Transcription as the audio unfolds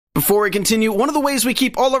Before we continue, one of the ways we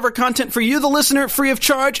keep all of our content for you, the listener, free of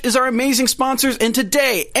charge is our amazing sponsors, and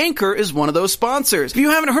today, Anchor is one of those sponsors. If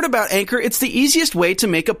you haven't heard about Anchor, it's the easiest way to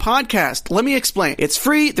make a podcast. Let me explain. It's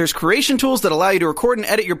free, there's creation tools that allow you to record and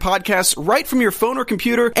edit your podcasts right from your phone or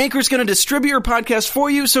computer. Anchor's going to distribute your podcast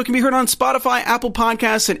for you so it can be heard on Spotify, Apple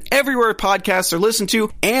Podcasts, and everywhere podcasts are listened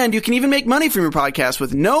to, and you can even make money from your podcast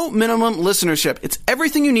with no minimum listenership. It's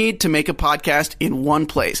everything you need to make a podcast in one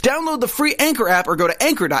place. Download the free Anchor app or go to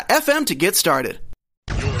anchor.fm to get started.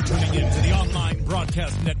 You're tuning in to the online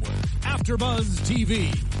broadcast network, AfterBuzz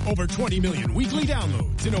TV. Over 20 million weekly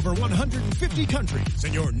downloads in over 150 countries,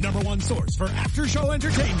 and your number one source for after-show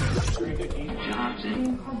entertainment.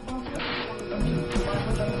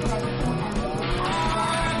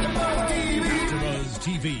 AfterBuzz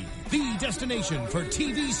TV, the destination for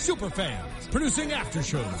TV superfans. Producing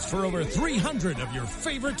aftershows for over 300 of your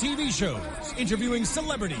favorite TV shows. Interviewing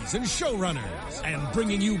celebrities and showrunners. And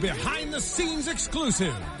bringing you behind-the-scenes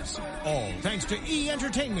exclusives. All thanks to E!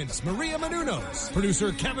 Entertainment's Maria Menounos,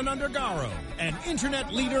 producer Kevin Undergaro, and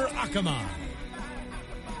internet leader Akamai.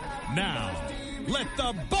 Now, let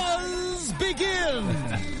the buzz begin!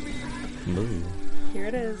 Here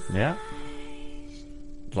it is. Yeah.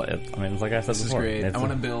 I mean, it's like I said this before. This is great. I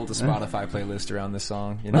want to build a Spotify playlist around this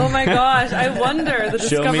song. You know? Oh my gosh, I wonder. The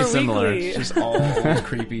Show Discover me similar. Weekly. It's just all old,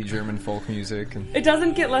 creepy German folk music. And It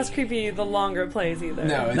doesn't get less creepy the longer it plays either.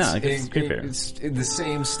 no, it gets creepier. It's the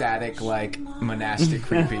same static, like, monastic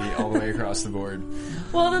creepy all the way across the board.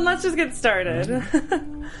 Well, then let's just get started.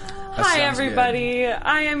 Hi, sounds everybody. good.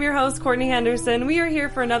 I am your host, Courtney Henderson. We are here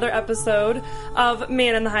for another episode of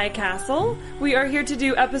Man in the High Castle. We are here to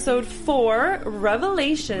do episode 4,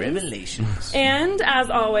 Revelations. And, as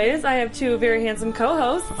always, I have two very handsome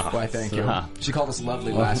co-hosts. Why, thank you. She called us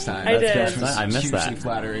lovely last time. I did. Which was I missed hugely that.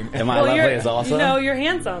 flattering. Am I lovely as also? No, you're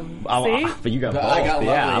handsome. See? But you got both. I got lovely.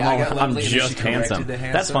 Yeah, I got I'm lovely, and then just she corrected handsome. the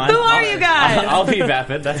handsome. That's fine. Who are you guys? I'll be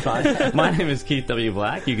vapid. That's fine. My name is Keith W.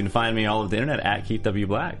 Black. You can find me all over the internet at Keith W.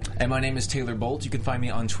 Black. And my name is Taylor Bolt. You can find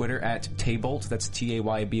me on Twitter at Taybolt, that's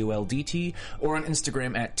Tayboldt, or on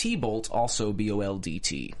Instagram at Tbolt, also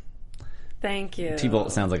Boldt. Thank you.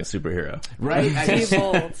 T-Bolt sounds like a superhero. Right?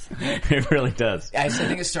 T-Bolt. It really does. I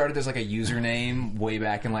think it started as like a username way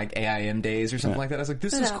back in like AIM days or something like that. I was like,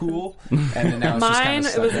 this is cool. And then now it's just kind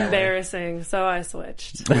Mine, of it was embarrassing, so I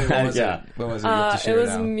switched. Wait, what was Yeah. it? What was it? You have to It share was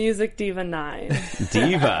now. Music Diva 9.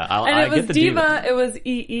 Diva. And I it was get the Diva, it was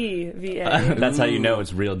EEVA. That's how you know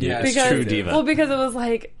it's real diva. Yeah, It's true diva. Well, because it was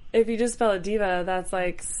like, if you just spell it diva, that's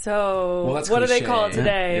like so. Well, that's what do they cliche. call it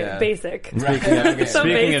today? Yeah. Basic. Right, okay. So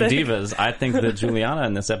Speaking of basic. divas, I think that Juliana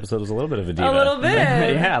in this episode was a little bit of a diva. A little bit.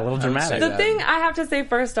 Yeah, a little dramatic. The thing I have to say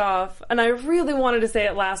first off, and I really wanted to say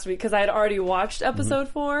it last week because I had already watched episode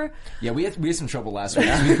 4. Yeah, we had some trouble last week.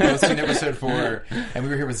 We had both seen episode 4, and we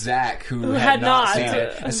were here with Zach, who had not not. seen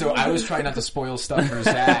it. And so I was trying not to spoil stuff for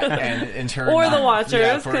Zach, and in turn, Or the not- watchers,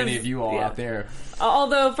 yeah, for 'cause- any of you all yeah. out there.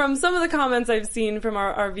 Although from some of the comments I've seen from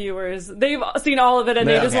our viewers, they've seen all of it and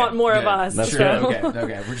they Yeah, just okay, want more of good. us. That's so. good.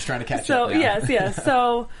 Okay. We're just trying to catch So up now. yes.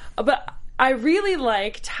 So, but I really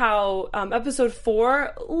liked how episode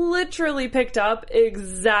 4 literally picked up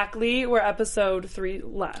exactly where episode 3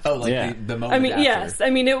 left. Oh, like Yeah. the moment I mean, after. yes.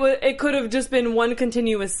 I mean, it could have just been one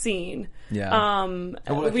continuous scene. Yeah.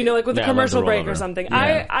 Like with a Yeah, commercial like the break or rollover. something.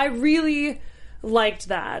 Yeah. I really liked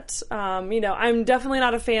that. I'm definitely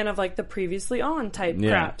not a fan of like the previously on type Yeah.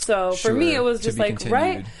 crap. So for Sure. me, it was To just be like, continued.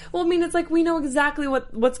 right? Well, I mean, it's like we know exactly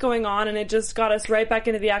what's going on, and it just got us right back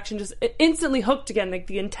into the action, just instantly hooked again. Like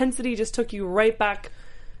the intensity just took you right back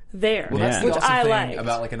there, Well, that's Yeah. the which awesome I thing liked.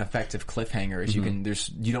 about like an effective cliffhanger is you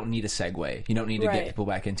don't need a segue. You don't need to Right. get people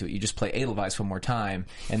back into it. You just play Edelweiss one more time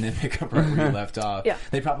and then pick up right where you left off. Yeah.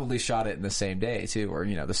 They probably shot it in the same day too, or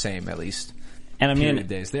the same at least. And I Period mean,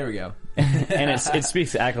 days. There we go. and it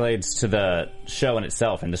speaks accolades to the show in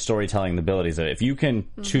itself and the storytelling abilities of it. If you can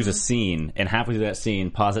choose a scene and halfway through that scene,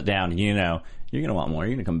 pause it down, you're going to want more.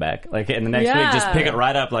 You're going to come back. Like, and the next Yeah. week, just pick it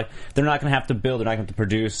right up. Like, they're not going to have to build. They're not going to have to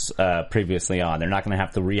produce previously on. They're not going to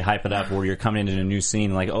have to re-hype it up where you're coming into a new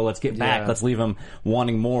scene. Like, oh, let's get back. Yeah. Let's leave them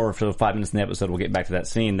wanting more for 5 minutes in the episode. We'll get back to that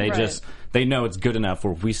scene. They Right. they know it's good enough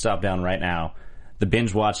where if we stop down right now, the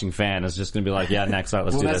binge-watching fan is just going to be like, yeah, next, all right,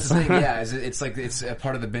 let's Well, do that's this. the thing, yeah. It's a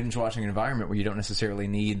part of the binge-watching environment where you don't necessarily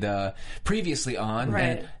need the previously on. Right.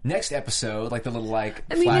 And next episode, like the little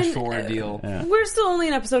mean, flash-forward deal. We're still only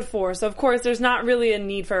in episode 4, so of course there's not really a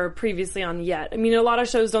need for previously on yet. I mean, a lot of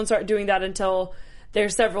shows don't start doing that until they're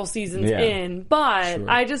several seasons Yeah. in, but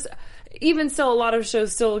even still, a lot of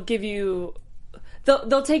shows still give you.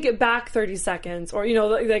 They'll take it back 30 seconds, or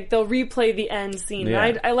like they'll replay the end scene. Yeah.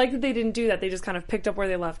 And I like that they didn't do that. They just kind of picked up where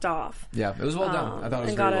they left off. Yeah, it was well done. I thought it was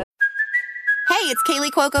and very got well Hey, it's Kaylee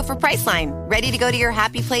Cuoco for Priceline. Ready to go to your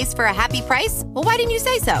happy place for a happy price? Well, why didn't you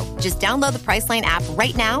say so? Just download the Priceline app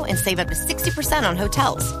right now and save up to 60% on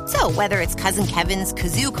hotels. So whether it's Cousin Kevin's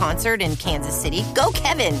Kazoo Concert in Kansas City, go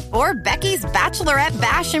Kevin, or Becky's Bachelorette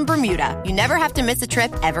Bash in Bermuda, you never have to miss a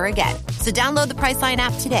trip ever again. So download the Priceline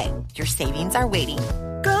app today. Your savings are waiting.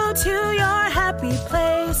 Go to your happy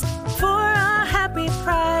place for a happy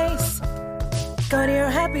price. Go to your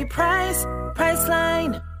happy price,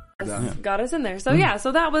 Priceline. Got us in there. So yeah,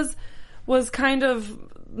 so that was kind of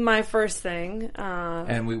my first thing.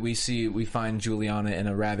 And we find Juliana in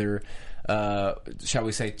a rather, shall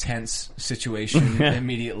we say, tense situation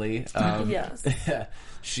immediately. Yes.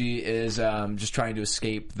 She is just trying to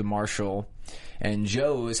escape the marshal, and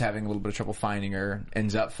Joe is having a little bit of trouble finding her,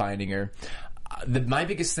 ends up finding her. My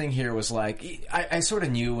biggest thing here was like I sort of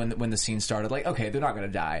knew when the scene started, like, okay, they're not going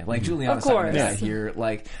to die. Like Juliana's not going to die here.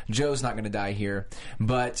 Like Joe's not going to die here.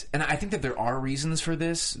 And I think that there are reasons for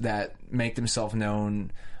this that make themselves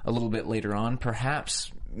known a little bit later on.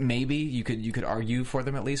 Perhaps, maybe you could argue for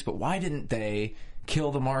them at least. But why didn't they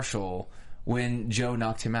kill the marshal when Joe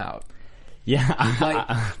knocked him out? Yeah, like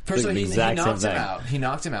first of all, he knocked him out. He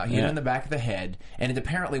knocked him out. He hit him in the back of the head, and it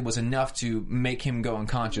apparently was enough to make him go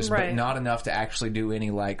unconscious, but not enough to actually do any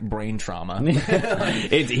like brain trauma.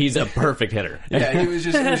 He's a perfect hitter. Yeah, it was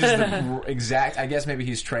just the exact. I guess maybe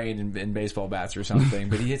he's trained in baseball bats or something,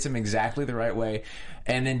 but he hits him exactly the right way,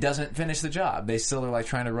 and then doesn't finish the job. They still are like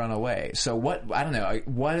trying to run away. So what? I don't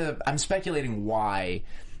know. I'm speculating. Why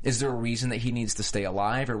is there a reason that he needs to stay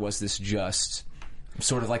alive, or was this just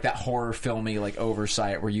sort of like that horror filmy like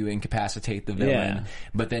oversight where you incapacitate the villain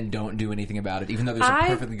but then don't do anything about it, even though there's a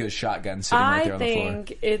perfectly good shotgun sitting right there on the floor? I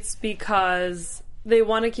think it's because they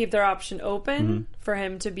want to keep their option open for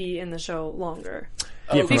him to be in the show longer.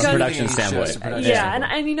 Yeah, from a production standpoint.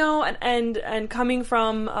 And you know, and coming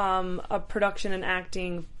from a production and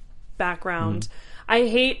acting background, I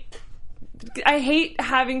hate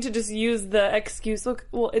having to just use the excuse, look,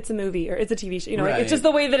 well, it's a movie or it's a TV show. You know, it's just the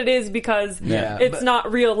way that it is because it's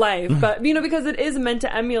not real life. But, you know, because it is meant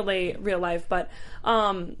to emulate real life. But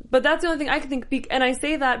that's the only thing I can think. And I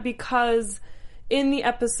say that because in the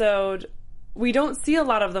episode, we don't see a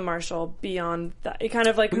lot of the marshal beyond that. It kind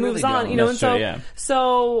of like moves on, you know. That's true,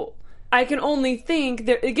 so I can only think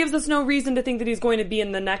it gives us no reason to think that he's going to be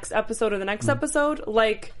in the next episode or the next episode.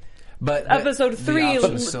 Like, but episode 3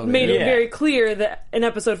 made it very clear that in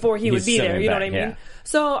episode 4 he would be there. You know what I mean? Yeah.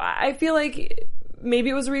 So I feel like maybe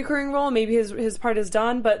it was a recurring role. Maybe his part is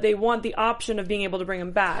done, but they want the option of being able to bring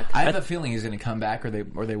him back. I have a feeling he's going to come back, or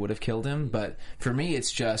they would have killed him. But for me,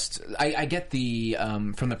 it's just I get the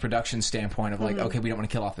from the production standpoint of like, okay, we don't want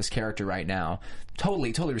to kill off this character right now.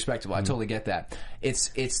 Totally respectable. I totally get that.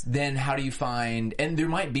 It's then how do you find, and there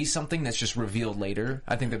might be something that's just revealed later.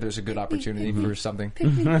 I think that there's a good opportunity for something.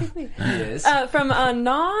 Yes. From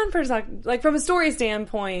a from a story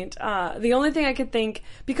standpoint, the only thing I could think,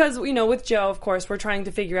 because you know with Joe, of course, we're trying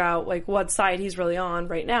to figure out like what side he's really on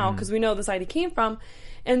right now because we know the side he came from,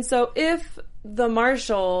 and so if the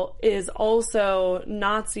marshal is also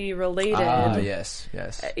Nazi related. Yes.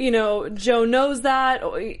 You know, Joe knows that.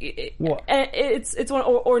 It's one,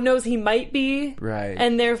 or knows he might be. Right.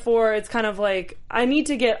 And therefore, it's kind of like I need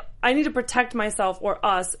to protect myself or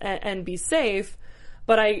us and be safe.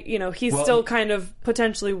 But he's still kind of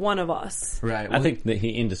potentially one of us. Right. I think that he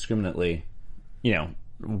indiscriminately,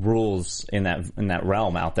 rules in that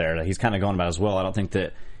realm out there. That he's kind of going about as well. I don't think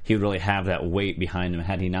that he would really have that weight behind him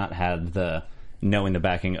had he not had the knowing the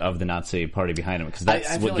backing of the Nazi party behind him, because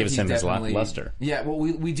that's what gives him his luster. Yeah, well,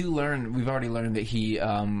 we've already learned that he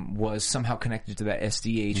was somehow connected to that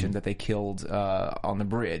SD agent that they killed on the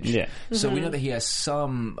bridge. Yeah. So we know that he has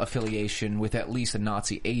some affiliation with at least a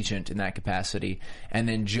Nazi agent in that capacity, and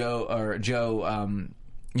then Joe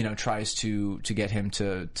tries to get him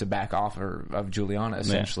to back off of Juliana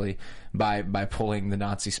essentially by pulling the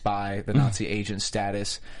Nazi spy, the Nazi agent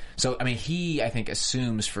status. So I mean, I think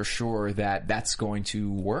assumes for sure that that's going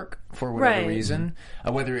to work for whatever reason.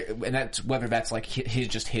 Whether that's like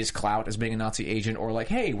his clout as being a Nazi agent, or like,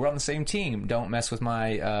 hey, we're on the same team. Don't mess with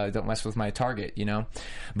my target. You know,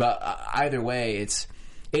 but either way, it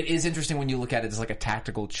is interesting when you look at it as like a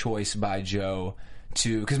tactical choice by Joe.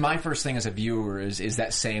 Because my first thing as a viewer is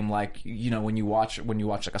that same, like, when you watch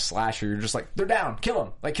like a slasher, you're just like, they're down,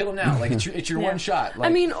 kill him now, like it's your one shot.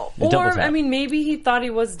 Like, maybe he thought he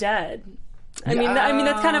was dead. I mean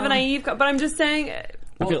that's kind of a naive, but I'm just saying.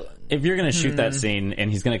 I feel if you're going to shoot that scene and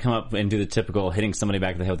he's going to come up and do the typical hitting somebody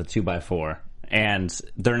back in the head with a 2x4, and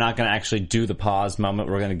they're not going to actually do the pause moment.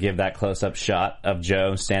 We're going to give that close-up shot of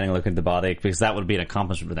Joe standing looking at the body, because that would be an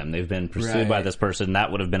accomplishment for them. They've been pursued by this person.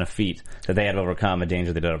 That would have been a feat that they had overcome, a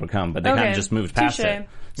danger they'd overcome, but they kind of just moved past it.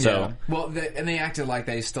 So, well, and they acted like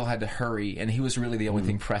they still had to hurry, and he was really the only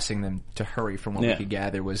thing pressing them to hurry, from what we could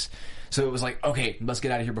gather. So it was like, okay, let's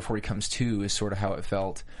get out of here before he comes to, is sort of how it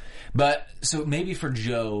felt. But so maybe for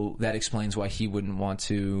Joe, that explains why he wouldn't want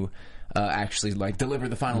to actually like deliver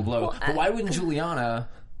the final blow. Well, but why wouldn't Juliana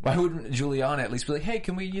at least be like, hey,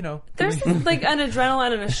 can we, There's like an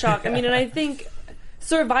adrenaline and a shock. I mean, and I think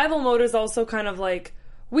survival mode is also kind of like,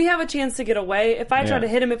 we have a chance to get away. If I try to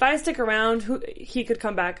hit him, if I stick around, he could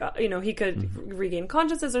come back. He could regain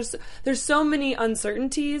consciousness. There's so many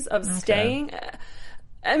uncertainties of staying.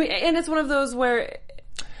 I mean, and it's one of those where,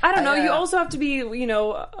 I don't know, you also have to be,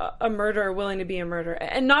 a murderer willing to be a murderer.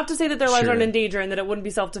 And not to say that their lives aren't in danger and that it wouldn't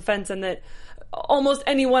be self-defense, and that almost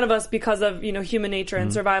any one of us, because of, human nature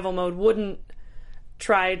and survival mode, wouldn't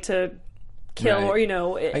try to kill, or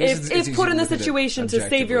if put in the situation to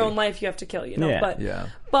save your own life, you have to kill.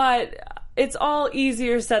 But it's all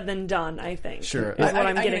easier said than done, I think. Sure, is what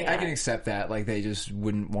I'm getting at. I can accept that. Like, they just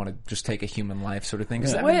wouldn't want to just take a human life, sort of thing.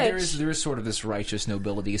 Because there is sort of this righteous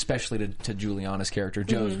nobility, especially to Juliana's character.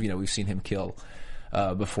 Joe's, we've seen him kill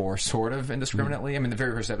before, sort of indiscriminately. I mean, the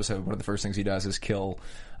very first episode, one of the first things he does is kill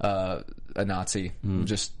a Nazi,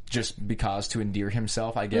 just because, to endear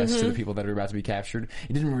himself, I guess, to the people that are about to be captured.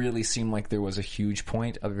 It didn't really seem like there was a huge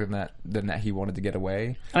point other than that he wanted to get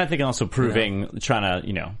away. And I think also trying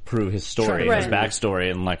to prove his story, his backstory,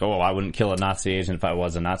 and like, I wouldn't kill a Nazi agent if I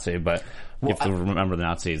was a Nazi, but you have to remember the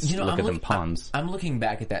Nazis. Look at them pawns. I'm looking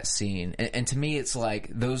back at that scene, and to me, it's like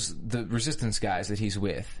the resistance guys that he's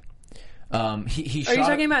with. Are you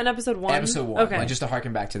talking about in episode 1? Episode 1. Okay. Like, just to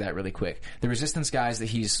harken back to that really quick. The resistance guys that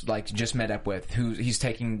he's like just met up with, who he's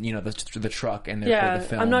taking, the truck and they're for the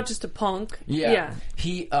film. I'm not just a punk. Yeah.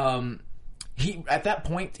 He at that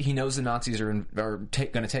point he knows the Nazis are going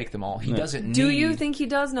to take them all. He doesn't need... Do you think he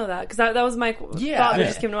does know that? Because that was my thought that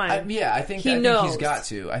just came to mind. I think he's got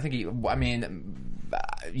to. I think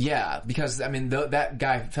because that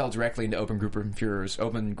guy fell directly into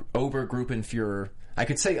Obergruppenführer. I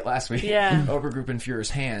could say it last week. Yeah. Obergruppenführer's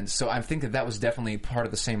hands. So I think that was definitely part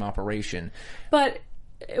of the same operation. But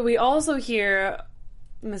we also hear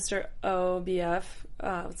Mr. OBF.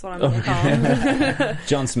 That's what I'm going to call him.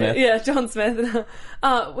 John Smith. Yeah, John Smith.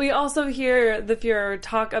 We also hear the Fuhrer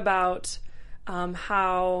talk about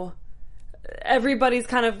how everybody's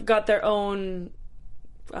kind of got their own...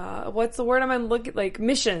 what's the word I'm looking, like,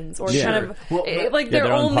 missions, or kind of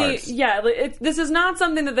they're only this is not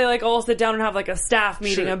something that they all sit down and have like a staff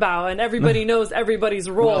meeting about, and everybody knows everybody's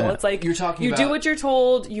role. It's like you do what you're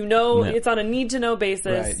told, it's on a need to know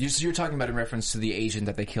basis. Right. You're talking about in reference to the agent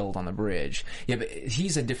that they killed on the bridge. Yeah, but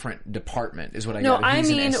he's a different department, is what I got. No, I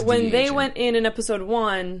mean when they went in episode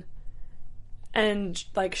 1 and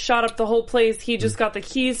shot up the whole place he just got the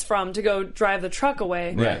keys from to go drive the truck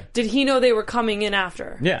away. Right. Did he know they were coming in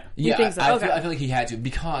after? Yeah. You think so? I feel like he had to,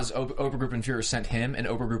 because Obergruppenführer sent him, and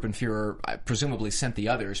Obergruppenführer presumably sent the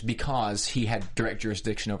others because he had direct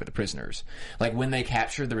jurisdiction over the prisoners. Like, when they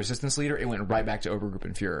captured the resistance leader, it went right back to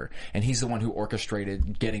Obergruppenführer, and he's the one who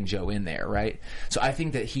orchestrated getting Joe in there, right? So I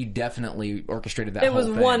think that he definitely orchestrated that whole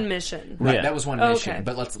thing. It was one mission. Right, that was one mission. Okay.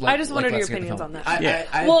 But I just wondered your opinions on that.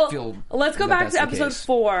 Let's go back to episode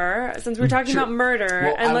 4, since we're talking about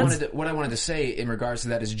murder. Well, what I wanted to say in regards to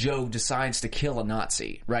that is Joe decides to kill a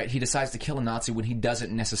Nazi, right? He decides to kill a Nazi when he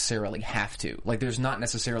doesn't necessarily have to. Like, there's not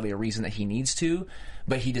necessarily a reason that he needs to,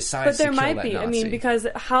 but he decides to kill that Nazi. But there might be. I mean, because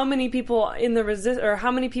how many people in the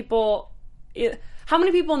how many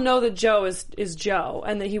people know that Joe is Joe,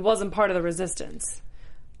 and that he wasn't part of the resistance?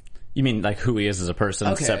 You mean who he is as a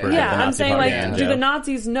person, separate? Yeah, I'm saying do the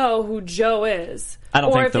Nazis know who Joe is? I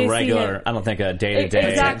don't think the regular. I don't think a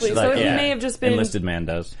day-to-day. Exactly. So he may have just been enlisted man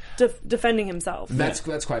does defending himself. That's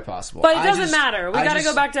quite possible. But it doesn't matter. We got to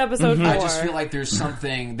go back to episode 4. I just feel like there's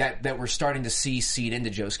something that we're starting to see seed into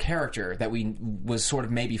Joe's character that was sort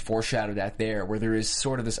of maybe foreshadowed at there, where there is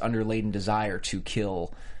sort of this underladen desire to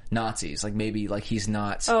kill Nazis. Maybe he's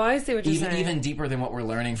not... Oh, I see what you're saying. Even deeper than what we're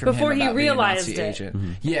learning from before him about he realized being a Nazi agent.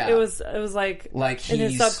 Mm-hmm. Yeah. It was in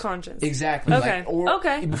his subconscious. Exactly. Okay.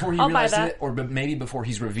 Okay. Before he realizes it, or maybe before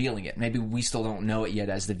he's revealing it. Maybe we still don't know it yet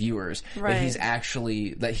as the viewers. Right. That he's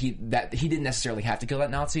actually... That he didn't necessarily have to kill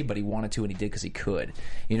that Nazi, but he wanted to, and he did because he could.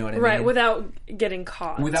 You know what I mean? Right, without getting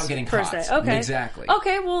caught. Per se. Okay. Exactly.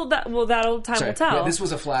 Okay, well, time will tell. Yeah, this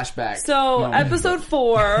was a flashback. So, episode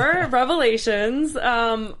 4, Revelations...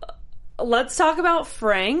 let's talk about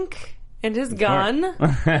Frank and his gun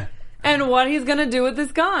and what he's going to do with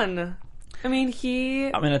this gun. I mean,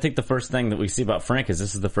 I think the first thing that we see about Frank is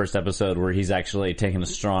this is the first episode where he's actually taking a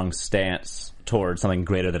strong stance towards something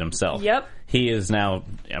greater than himself. Yep. He is now,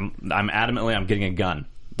 I'm getting a gun.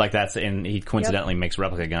 Like and he coincidentally makes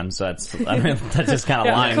replica guns, so that just kind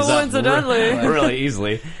of lines up really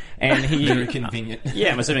easily. And he very convenient.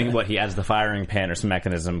 Yeah, I'm assuming he adds the firing pin or some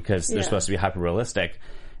mechanism because they're supposed to be hyper realistic.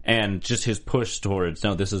 And just his push towards,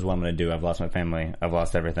 no, this is what I'm going to do. I've lost my family. I've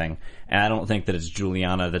lost everything. And I don't think that it's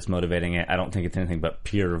Juliana that's motivating it. I don't think it's anything but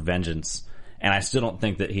pure vengeance. And I still don't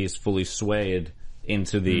think that he's fully swayed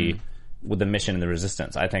into with the mission and the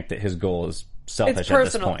resistance. I think that his goal is selfish it's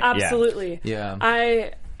personal, at this point. Absolutely. Yeah.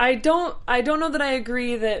 I don't know that I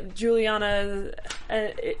agree that Juliana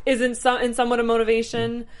isn't somewhat a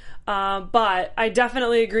motivation. But I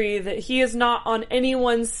definitely agree that he is not on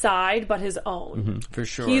anyone's side but his own. For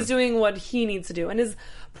sure. He's doing what he needs to do. And his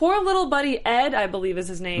poor little buddy Ed, I believe is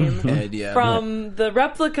his name, Ed, yeah. from the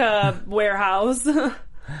replica warehouse,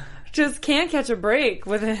 just can't catch a break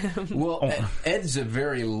with him. Well, Ed's a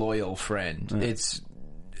very loyal friend. It's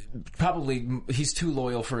probably he's too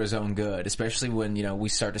loyal for his own good, especially when we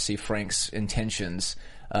start to see Frank's intentions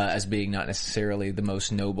as being not necessarily the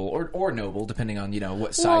most noble or noble, depending on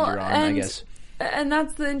what side you're on, I guess. And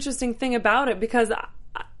that's the interesting thing about it, because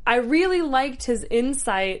I really liked his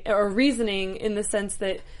insight or reasoning in the sense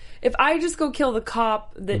that if I just go kill the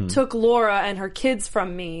cop that took Laura and her kids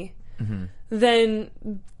from me, then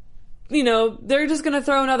they're just going to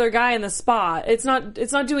throw another guy in the spot. It's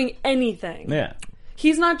not doing anything. Yeah.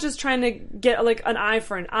 He's not just trying to get like an eye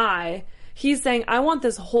for an eye. He's saying, I want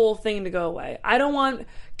this whole thing to go away. I don't want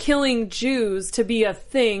killing Jews to be a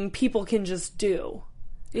thing people can just do.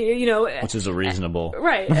 Which is a reasonable...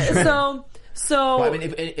 Right. So... Well, I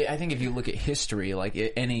mean, I think if you look at history, like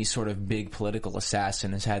any sort of big political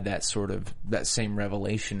assassin has had that same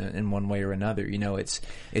revelation in one way or another. It's.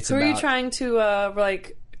 Who are you trying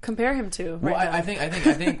to compare him to? Well, I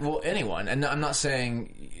think well, anyone, and I'm not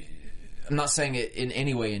saying it in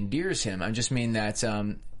any way endears him. I just mean that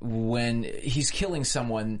when he's killing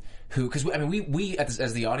someone who, because we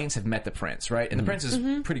as the audience have met the prince, right? And the prince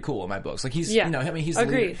is pretty cool in my books. Like he's he's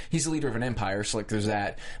the leader of an empire, so like there's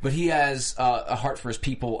that. But he has a heart for his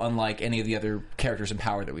people, unlike any of the other characters in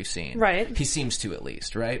power that we've seen. Right. He seems to, at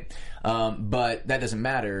least, right? But that doesn't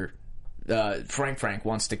matter. Frank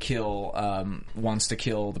wants to kill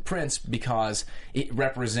the prince because it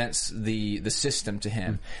represents the system to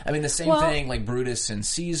him. I mean, the same thing like Brutus and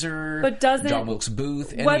Caesar, but John Wilkes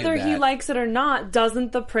Booth. Whether he likes it or not,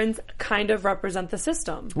 doesn't the prince kind of represent the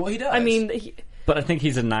system? Well, he does. I mean, but I think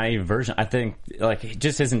he's a naive version. I think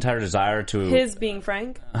just his entire desire to his being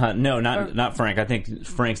Frank. No, not Frank. I think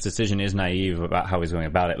Frank's decision is naive about how he's going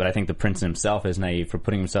about it. But I think the prince himself is naive for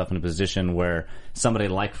putting himself in a position where somebody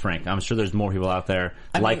like Frank. I'm sure there's more people out there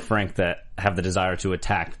Frank that have the desire to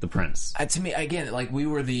attack the prince. To me, again, like we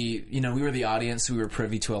were the audience. We were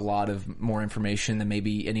privy to a lot of more information than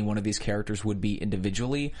maybe any one of these characters would be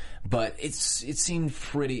individually. But it seemed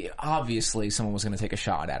pretty obviously someone was going to take a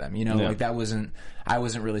shot at him. Like that wasn't. I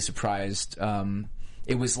wasn't really surprised.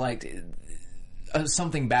 It was like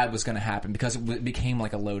something bad was going to happen because it became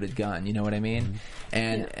like a loaded gun. You know what I mean?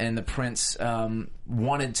 And the prince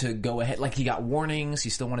wanted to go ahead. Like he got warnings. He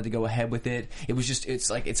still wanted to go ahead with it. It was just it's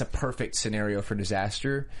a perfect scenario for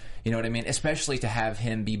disaster. You know what I mean? Especially to have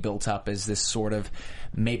him be built up as this sort of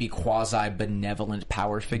maybe quasi benevolent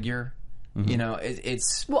power figure.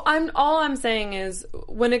 It's well. All I'm saying is,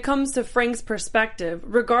 when it comes to Frank's perspective,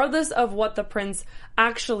 regardless of what the prince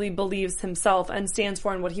actually believes himself and stands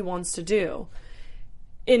for and what he wants to do,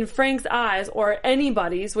 in Frank's eyes, or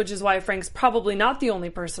anybody's, which is why Frank's probably not the only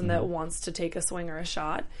person that wants to take a swing or a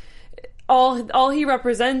shot, all he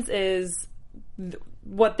represents is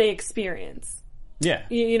what they experience. Yeah.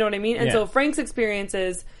 You know what I mean? And so Frank's experience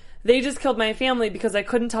is, they just killed my family because I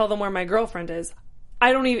couldn't tell them where my girlfriend is.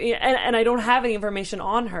 I don't even, and I don't have any information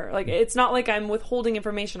on her. Like, it's not like I'm withholding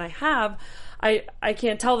information I have. I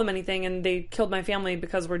can't tell them anything, and they killed my family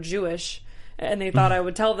because we're Jewish, and they thought I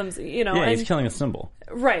would tell them, Yeah, he's killing a symbol.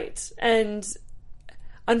 Right. And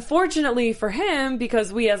unfortunately for him,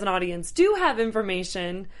 because we as an audience do have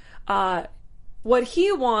information, what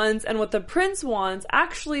he wants and what the prince wants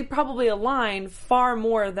actually probably align far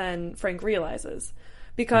more than Frank realizes.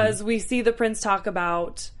 Because we see the prince talk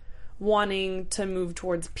about wanting to move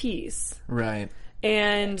towards peace. Right.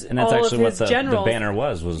 And that's all actually of his what generals, the banner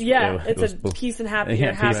was. It's peace and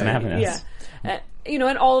happiness. Peace and happiness. Yeah.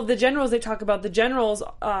 And all of the generals, they talk about the generals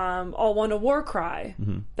all want a war cry.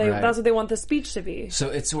 That's what they want the speech to be. So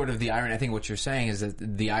it's sort of the irony. I think what you're saying is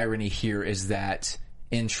that the irony here is that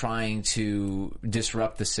in trying to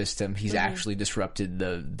disrupt the system, he's actually disrupted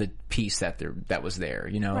the peace that was there,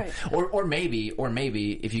 you know? Right. Or maybe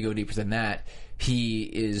if you go deeper than that, he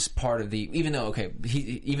is part of the, even though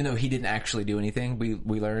he didn't actually do anything,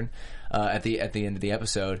 we learn at the end of the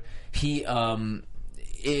episode, he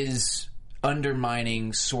is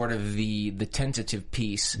undermining sort of the tentative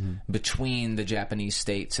peace between the Japanese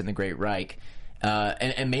states and the Great Reich,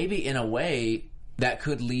 and maybe in a way that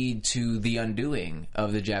could lead to the undoing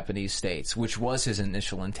of the Japanese states, which was his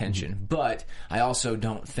initial intention. But I also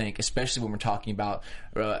don't think, especially when we're talking about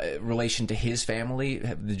relation to his family,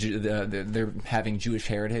 they're having Jewish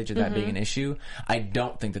heritage and that being an issue, I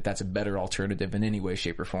don't think that that's a better alternative in any way,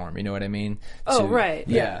 shape, or form. You know what I mean? Oh, right.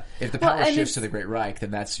 Yeah. If the power shifts to the Great Reich,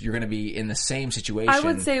 then you're going to be in the same situation. I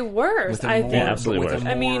would say worse. With a more, absolutely with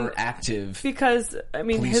worse. a more active because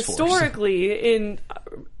police historically force. in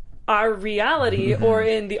our reality or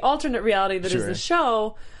in the alternate reality that is the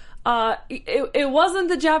show, it wasn't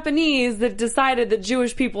the Japanese that decided that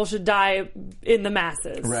Jewish people should die in the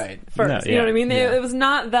masses first. No, you know what I mean? It was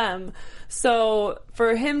not them. So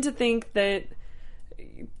for him to think that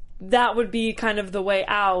that would be kind of the way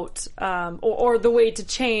out, or the way to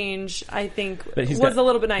change, I think, was a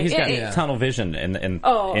little bit naive. He's got tunnel vision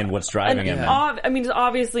in what's driving him. I mean, he's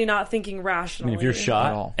obviously not thinking rationally. I mean, if you're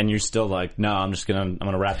shot and you're still like, no, I'm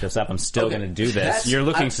gonna wrap this up. I'm still gonna do this. You're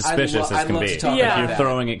looking suspicious as can be.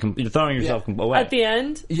 You're throwing yourself away at the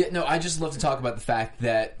end. Yeah, no, I just love to talk about the fact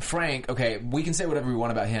that Frank. Okay, we can say whatever we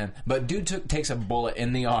want about him, but dude takes a bullet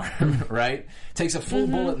in the arm, right? Takes a full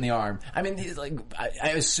bullet in the arm. I mean, he's like, I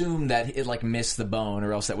assume that it like missed the bone,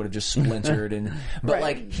 or else that would have just splintered. But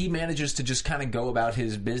like he manages to just kind of go about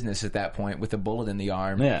his business at that point with a bullet in the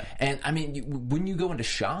arm. Yeah, and I mean, when you go into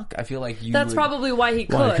shock, I feel like that's probably why he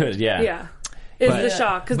could. Yeah. Is the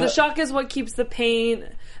shock, because the shock is what keeps the pain.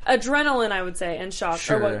 Adrenaline, I would say, and shock.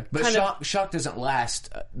 Sure, are what but shock doesn't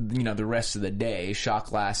last, the rest of the day.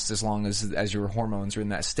 Shock lasts as long as your hormones are in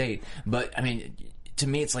that state. But I mean, to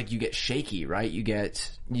me, it's like you get shaky, right? You get.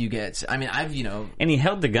 I mean, and he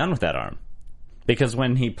held the gun with that arm. Because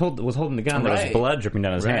when he was holding the gun, there was blood dripping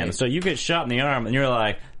down his hand. So you get shot in the arm, and you're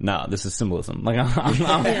like, "No, this is symbolism. Like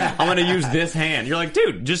I'm going to use this hand." You're like,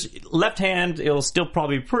 "Dude, just left hand. It'll still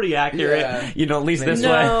probably be pretty accurate. At least this way."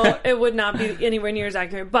 No, it would not be anywhere near as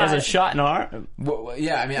accurate. But as a shot in the arm,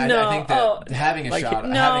 I mean, I think that having a shot,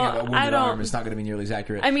 having a wounded arm is not going to be nearly as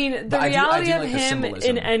accurate. I mean, the reality of him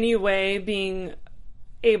in any way being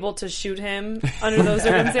able to shoot him under those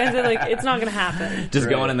circumstances, like, it's not going to happen. Just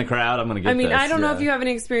going in the crowd, I'm going to get this. I don't know if you have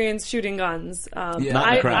any experience shooting guns. Not in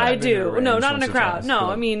a crowd. I do. No, not in a crowd.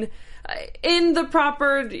 No, I mean, in the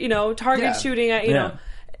proper, target shooting,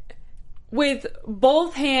 with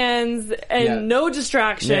both hands and no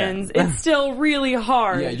distractions, it's still really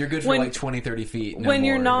hard. Yeah, you're good for like 20, 30 feet. When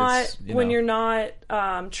you're not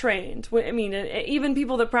trained. I mean, even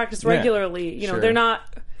people that practice regularly, they're not.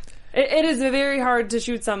 It is very hard to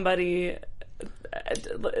shoot somebody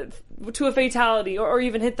to a fatality or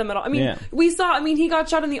even hit them at all. I mean, he got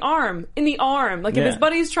shot in the arm. Like, if his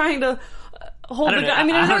buddy's trying to hold the gun. I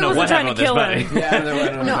mean, I know he wasn't trying to kill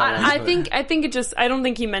him. I think it just, I don't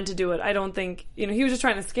think he meant to do it. I don't think, he was just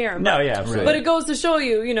trying to scare him. No, absolutely. But it goes to show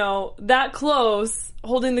you, that close,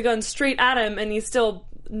 holding the gun straight at him, and he's still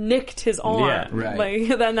nicked his arm. Yeah, right.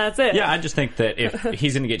 Like, then that's it. Yeah, I just think that if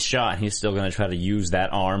he's going to get shot, he's still going to try to use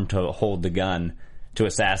that arm to hold the gun to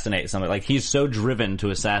assassinate somebody. Like, he's so driven to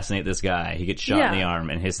assassinate this guy. He gets shot in the arm,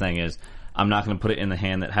 and his thing is, I'm not going to put it in the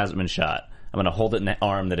hand that hasn't been shot. I'm going to hold it in the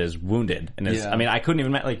arm that is wounded. And I mean, I couldn't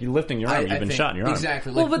even, like, you're lifting your arm, you've been shot in your arm.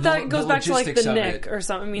 Exactly. Like, but that goes back to, like, the nick or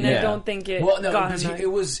something. I mean, I don't think it got him.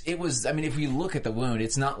 It was, I mean, if we look at the wound,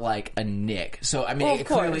 it's not like a nick. So, I mean, it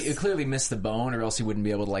clearly missed the bone, or else he wouldn't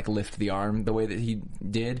be able to, like, lift the arm the way that he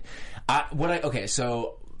did.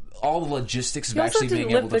 So all the logistics of actually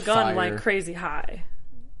being able to lift the gun, like, crazy high.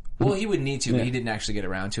 Well, he would need to, but he didn't actually get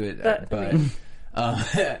around to it.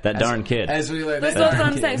 That darn kid. As we learned, that's what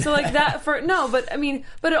I'm saying. So, like, that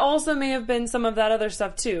but it also may have been some of that other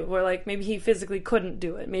stuff too, where, like, maybe he physically couldn't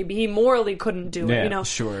do it, maybe he morally couldn't do it.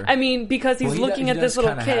 Sure. I mean, because he's looking at this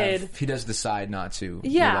little kid. He does decide not to.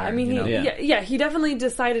 Yeah, I mean, he definitely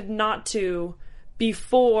decided not to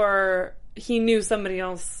before he knew somebody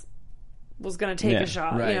else was going to take a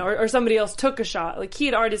shot, or somebody else took a shot. Like, he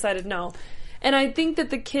had already decided no, and I think that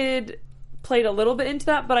the kid played a little bit into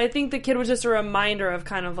that, but I think the kid was just a reminder of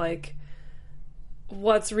kind of like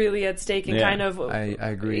what's really at stake and kind of I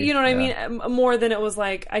agree. You know what I mean? More than it was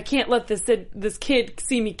like, I can't let this kid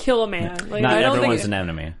see me kill a man. Like, not everyone's an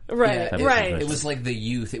enemy. Right, right. It was like the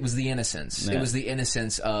youth. It was the innocence. Yeah. It was the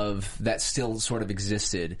innocence of that still sort of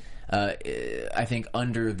existed. I think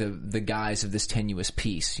under the guise of this tenuous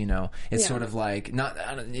peace, it's sort of like not,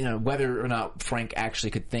 whether or not Frank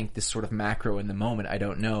actually could think this sort of macro in the moment, I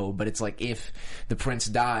don't know, but it's like if the prince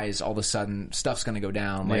dies, all of a sudden stuff's going to go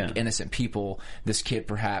down, like innocent people, this kid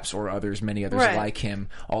perhaps, or many others like him,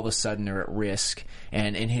 all of a sudden are at risk,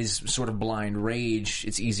 and in his sort of blind rage,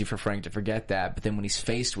 it's easy for Frank to forget that, but then when he's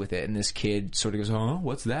faced with it, and this kid sort of goes, "Oh,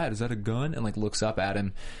 what's that? Is that a gun?" and like looks up at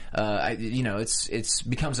him, it's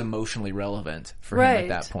becomes emotionally relevant for him at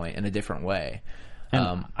that point in a different way.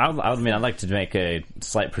 I'd like to make a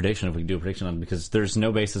slight prediction if we can do a prediction on it, because there's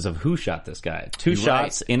no basis of who shot this guy. Two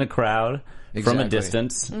shots in a crowd from a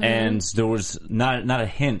distance, and there was not a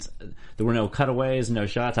hint. There were no cutaways, no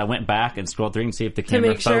shots. I went back and scrolled through and see if the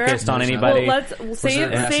camera focused on anybody. Well, let's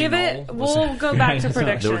save it. We'll go back to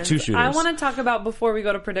predictions. There were two shooters. I want to talk about, before we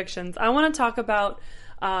go to predictions, I want to talk about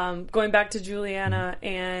going back to Juliana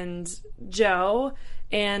and Joe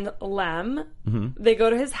and Lem. They go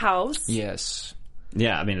to his house. Yes.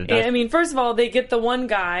 Yeah, I mean, first of all, they get the one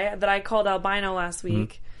guy that I called albino last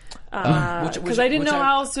week. Because I didn't know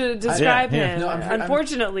how else to describe him. No,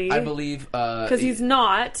 unfortunately, I believe because he's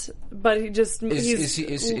not, but he just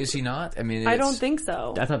is he not? I mean, I don't think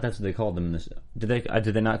so. I thought that's what they called him. Did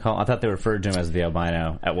they not call? I thought they referred to him as the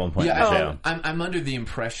albino at one point in the show. I'm under the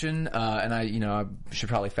impression, and I should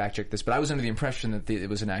probably fact check this, but I was under the impression that it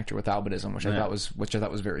was an actor with albinism, which I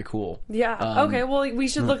thought was very cool. Yeah. Okay. Well, we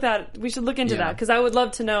should look into that, because I would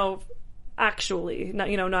love to know actually,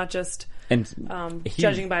 not just. And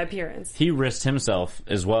judging by appearance, he risked himself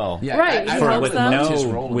as well. Yeah, right.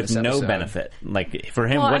 with no benefit. Like for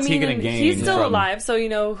him, what's he going to gain? He's still alive,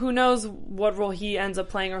 so who knows what role he ends up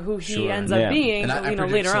playing or who he ends up being. And I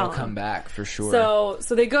later on, he'll come back for sure.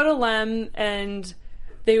 So they go to Lem and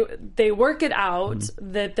they work it out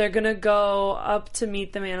that they're going to go up to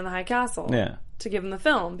meet the man in the high castle. Yeah. To give him the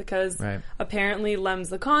film, because apparently Lem's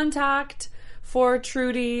the contact for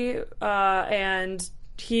Trudy, and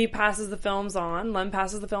he passes the films on. Lem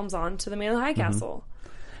passes the films on to the man in the high castle.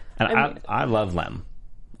 And I love Lem.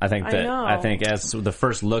 I think as the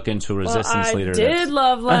first look into a resistance leader. I did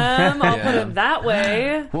love Lem. I'll put it that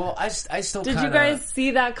way. Well, I still did. You guys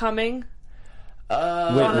see that coming?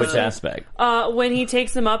 Which aspect? When he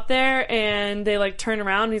takes them up there and they turn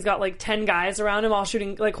around, and he's got 10 guys around him all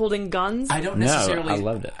shooting, holding guns. I don't necessarily. I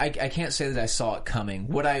loved it. I can't say that I saw it coming.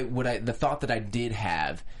 The thought that I did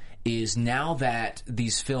have is, now that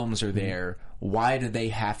these films are there, why do they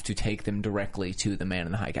have to take them directly to the man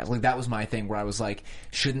in the high castle? That was my thing, where I was like,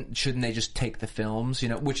 shouldn't they just take the films?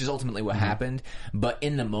 Which is ultimately what happened. But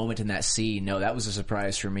in the moment, in that scene, no, that was a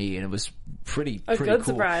surprise for me, and it was pretty good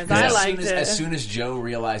cool. Surprise. I liked it. As soon as Joe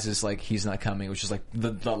realizes he's not coming, it was just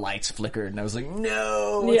the lights flickered, and I was like,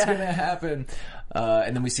 no, what's gonna happen?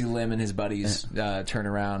 And then we see Lim and his buddies turn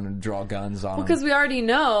around and draw guns on him. Because we already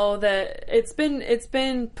know that it's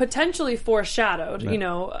been potentially foreshadowed,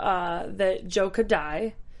 that Joe could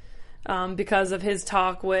die because of his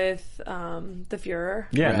talk with the Fuhrer.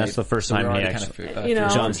 Yeah, and that's the first time he actually,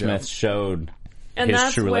 John Smith showed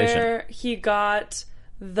his true relation. And that's where he got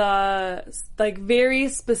the very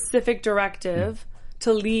specific directive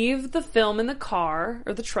to leave the film in the car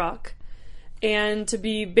or the truck, and to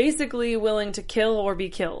be basically willing to kill or be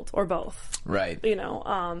killed, or both. Right. For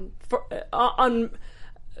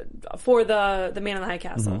the man in the high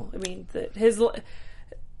castle. I mean, the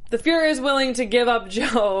Fuhrer is willing to give up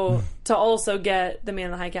Joe to also get the man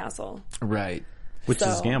in the high castle. Right. Which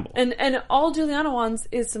is a gamble. And all Juliana wants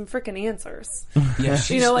is some freaking answers. Yeah,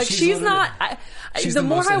 she's not. The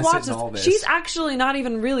more I watch this, she's actually not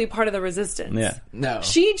even really part of the resistance. Yeah. No.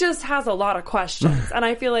 She just has a lot of questions. And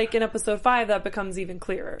I feel like in episode 5 that becomes even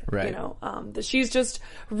clearer. Right. That she's just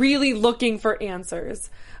really looking for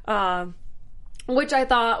answers. Which I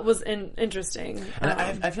thought was interesting. And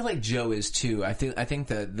I feel like Joe is too. I think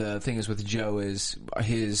that the thing is with Joe is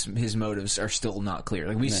his motives are still not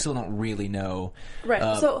clear. We still don't really know.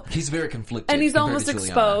 Right. So he's very conflicted, and he's almost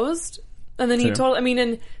exposed. And then he told,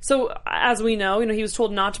 and so as we know, he was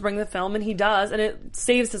told not to bring the film, and he does, and it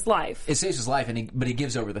saves his life. It saves his life, but he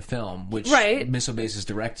gives over the film, which misobeys his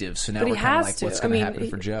directives. So now we're kind of like, what's going to happen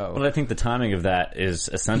for Joe? Well, I think the timing of that is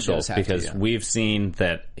essential, because we've seen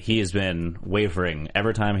that he has been wavering.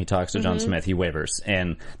 Every time he talks to John Smith, he wavers.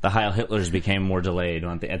 And the Heil Hitlers became more delayed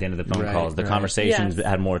at the end of the phone calls. The conversations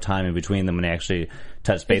had more time in between them when they actually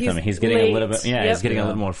touched base with him. He's getting a little bit, he's getting a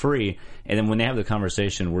little more free. And then when they have the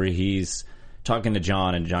conversation where he's talking to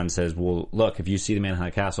John, and John says, well, look, if you see the man in the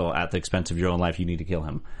high castle at the expense of your own life, you need to kill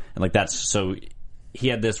him. And that's so he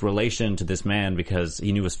had this relation to this man because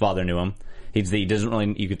he knew his father knew him, he doesn't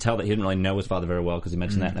really. You could tell that he didn't really know his father very well because he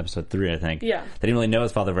mentioned that in episode 3, I think. Yeah, that he didn't really know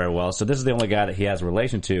his father very well. So this is the only guy that he has a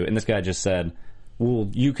relation to, and this guy just said, "Well,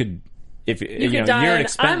 you could." If you know, die, you're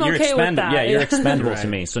I'm you're okay with that. Yeah, you're expendable Right. to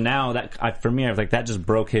me. So now for me, I was like, that just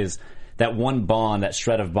broke that one bond, that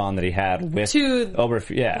shred of bond that he had with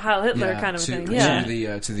Heil Hitler kind of thing.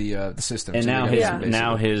 Yeah, to the system. And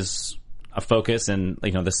now his focus and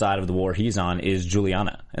the side of the war he's on is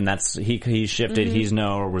Juliana, and that's he shifted. Mm-hmm. He's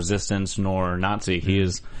no resistance nor Nazi. He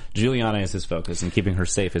is Juliana is his focus, and keeping her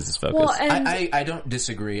safe is his focus. Well, and I don't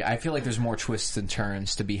disagree. I feel like there's more twists and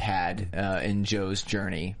turns to be had in Joe's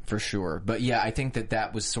journey for sure. But yeah, I think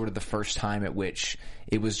that was sort of the first time at which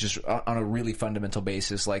it was just on a really fundamental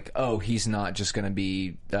basis, like, oh, he's not just going to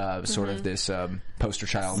be sort of this poster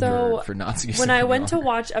child for Nazis. When I went to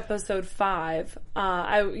watch episode 5,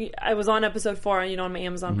 I was on episode 4, on my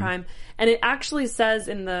Amazon Prime, and it actually says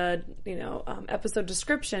in the episode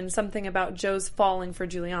description something about Joe's falling for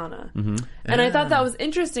Juliana, and I thought that was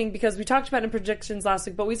interesting because we talked about it in predictions last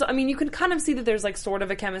week, but you can kind of see that there's like sort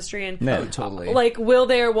of a chemistry and totally like will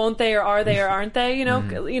they or won't they or are they or aren't they,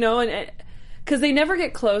 and because they never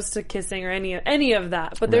get close to kissing or any of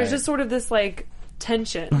that, but there's just sort of this like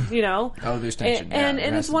tension, Oh, there's tension, and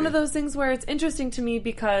it's one of those things where it's interesting to me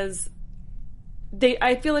because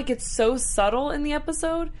I feel like it's so subtle in the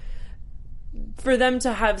episode for them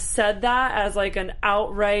to have said that as like an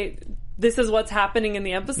outright, this is what's happening in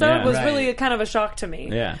the episode was really kind of a shock to me.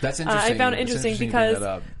 Yeah, that's interesting. I found it interesting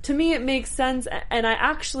because to me it makes sense, and I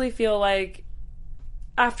actually feel like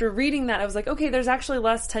after reading that I was like, okay, there's actually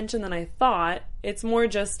less tension than I thought. It's more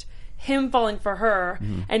just him falling for her,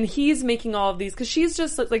 and he's making all of these because she's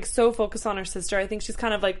just like so focused on her sister. I think she's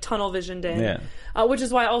kind of like tunnel visioned in, which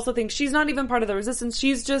is why I also think she's not even part of the resistance.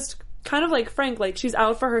 She's just kind of like Frank, like she's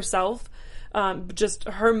out for herself. Just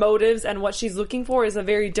her motives and what she's looking for is a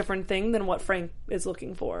very different thing than what Frank is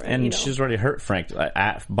looking for. And she's already hurt Frank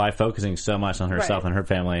by focusing so much on herself and her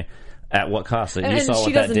family. At what cost? You saw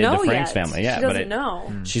what that did to Frank's family. Yeah, she doesn't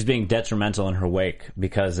know. She's being detrimental in her wake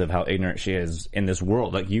because of how ignorant she is in this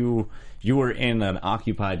world. Like you are in an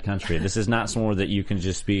occupied country. This is not somewhere that you can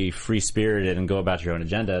just be free spirited and go about your own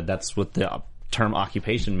agenda. That's what the term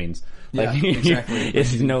occupation means. Like, exactly.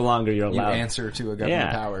 It's no longer you're allowed. You answer to a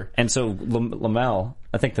government power. And so Lamel,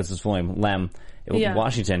 I think that's his full name, Lem,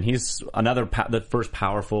 Washington. He's the first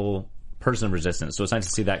powerful person of resistance. So it's nice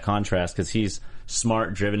to see that contrast because he's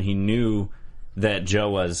smart, driven. He knew that Joe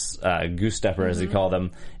was goose stepper, as he called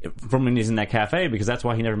him, from when he's in that cafe, because that's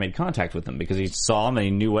why he never made contact with him, because he saw him and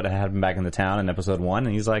he knew what had happened back in the town in episode 1,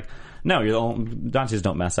 and he's like, no, Nazis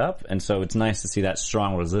don't mess up. And so it's nice to see that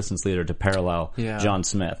strong resistance leader to parallel John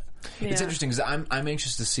Smith. It's interesting because I'm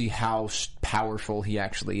anxious to see how powerful he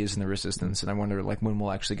actually is in the resistance, and I wonder like when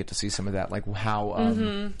we'll actually get to see some of that, like how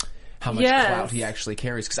much clout he actually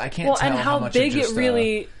carries, because I can't tell and how much big it just, it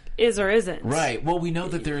really is or isn't. Right. Well, we know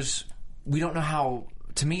that we don't know how.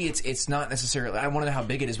 To me, it's not necessarily. I want to know how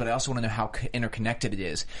big it is, but I also want to know how interconnected it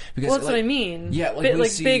is. Because that's what I mean. Yeah,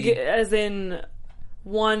 like big as in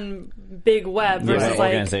one big web versus like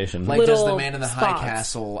organization. Like, does the man in the spots. high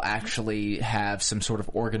castle actually have some sort of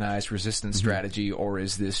organized resistance strategy, or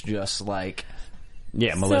is this just like?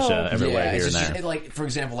 Yeah, militia everywhere here and there. Like, for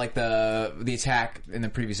example, like the attack in the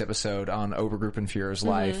previous episode on Obergruppenführer's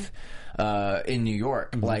life in New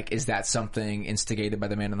York. Like, is that something instigated by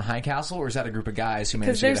the man in the high castle, or is that a group of guys who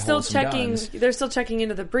managed to get a hold of some guns? They're still checking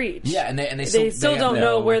into the breach. Yeah, and they still don't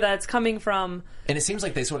know where that's coming from. And it seems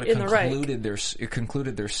like they sort of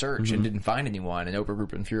concluded their search and didn't find anyone. And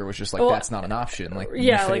Obergruppenführer was just like, that's not an option. Like, we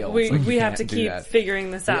have to keep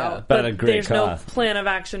figuring this out. But there's no plan of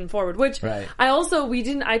action forward. Which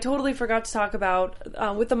I totally forgot to talk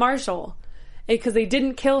about with the Marshal, because they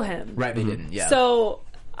didn't kill him. Right, they didn't. Yeah. So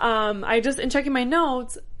I just, in checking my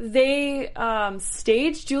notes, they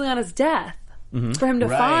staged Juliana's death for him to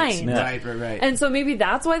find. Right. And so maybe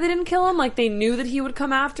that's why they didn't kill him. Like, they knew that he would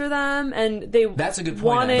come after them, and that's a good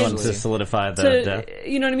point. Wanted to solidify the death.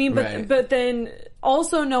 You know what I mean? But then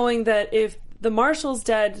also knowing that if the Marshal's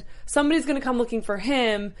dead, somebody's going to come looking for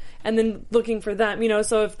him, and then looking for them. You know,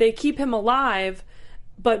 so if they keep him alive,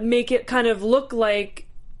 but make it kind of look like,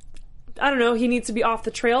 I don't know, he needs to be off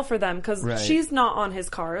the trail for them, because she's not on his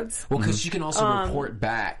cards. Well, because you can also report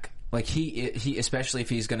back. Like, he especially if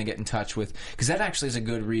he's going to get in touch with, because that actually is a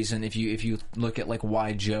good reason if you look at like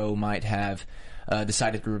why Joe might have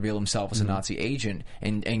decided to reveal himself as a Nazi agent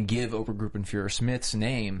and give Obergruppenführer Smith's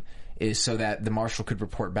name, is so that the Marshal could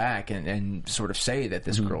report back and sort of say that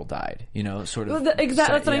this girl died. You know, sort of. Well,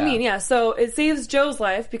 that's what I mean. Yeah. So it saves Joe's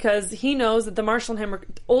life because he knows that the Marshal and him are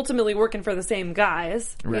ultimately working for the same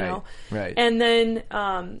guys. You know? Right. And then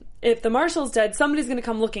if the marshal's dead, somebody's going to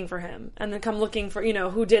come looking for him, and then come looking for, you know,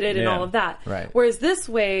 who did it and all of that. Right. Whereas this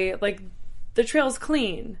way, like, the trail's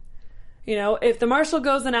clean. You know, if the marshal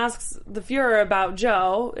goes and asks the Fuhrer about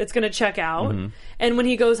Joe, it's going to check out. And when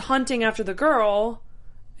he goes hunting after the girl,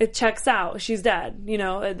 it checks out. She's dead. You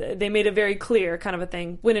know, they made it very clear kind of a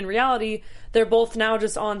thing. When in reality, they're both now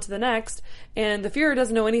just on to the next. And the Fuhrer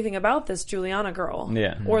doesn't know anything about this Juliana girl.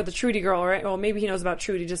 Yeah. Or the Trudy girl, right? Well, maybe he knows about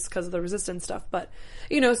Trudy just because of the resistance stuff. But,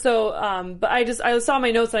 you know, so, but I saw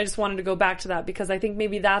my notes and I just wanted to go back to that because I think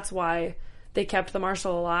maybe that's why they kept the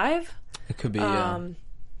marshal alive. It could be,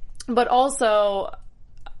 But also,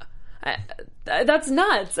 that's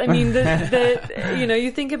nuts. I mean, you know,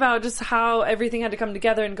 you think about just how everything had to come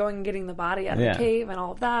together and going and getting the body out of the cave and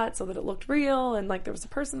all of that so that it looked real and like there was a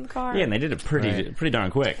person in the car. Yeah, and they did it pretty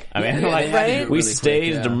darn quick. I mean, like we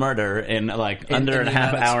staged a murder in like under a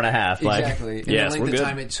half hour and a half. Like, exactly. Yes, in the we're length good. of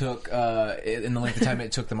time it took, in the length of time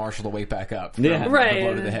it took the marshal to wake back up. From right. the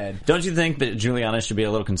blow to the head. Don't you think that Juliana should be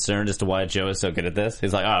a little concerned as to why Joe is so good at this?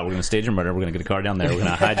 He's like, we're going to stage a murder. We're going to get a car down there. We're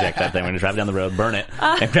going to hijack that thing. We're going to drive down the road, burn it,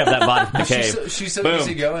 and grab that body from the cave. She's so Boom.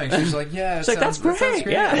 easygoing. She's like, yeah, She's like, that's great.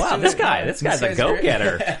 Yeah, wow, this guy's a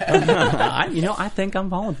go-getter. I think I'm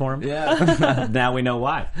falling for him. Yeah. Now we know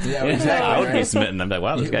why. Yeah, exactly. I would be smitten. I'm like,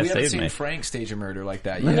 wow, this guy we haven't saved seen me. Frank stage a murder like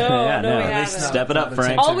that yet. No, Yeah, we haven't. Step it up,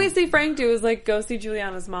 Frank. All we see Frank do is like go see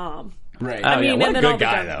Juliana's mom. Right. I mean, what and a then all good the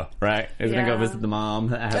guy, guns. though, right? He's going to go visit the mom.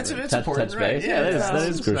 That's important, touch right? base. Yeah, that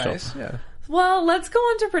is crucial. Nice. Yeah. Well, let's go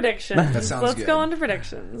on to predictions. That sounds Let's good. go on to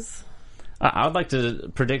predictions. I would like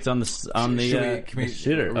to predict on the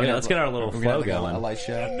shooter. Okay, let's get our little flow going. A light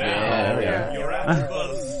show. Yeah, there we go. Your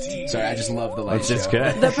AfterBuzz TV. Sorry, I just love the light show. It's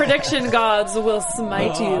good. The prediction gods will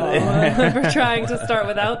smite you for trying to start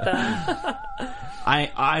without them.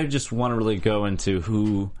 I just want to really go into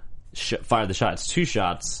who fired the shots. 2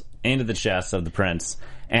 shots into the chest of the prince.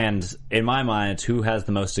 And in my mind, who has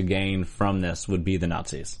the most to gain from this would be the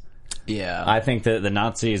Nazis. Yeah. I think that the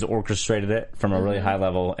Nazis orchestrated it from a really high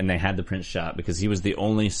level, and they had the prince shot because he was the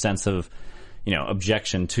only sense of, you know,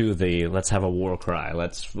 objection to the let's have a war cry,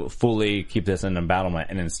 let's fully keep this in embattlement,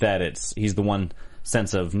 and instead he's the one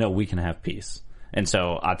sense of no, we can have peace. And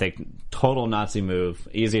so I think total Nazi move,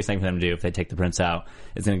 easiest thing for them to do if they take the prince out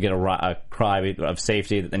is going to get a cry of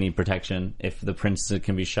safety that they need protection. If the prince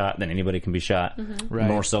can be shot, then anybody can be shot. Right.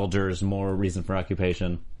 More soldiers, more reason for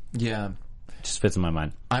occupation. Yeah. Just fits in my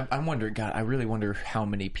mind. I'm wondering, God, I really wonder how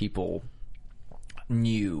many people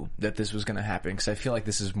knew that this was going to happen, because I feel like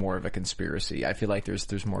this is more of a conspiracy. I feel like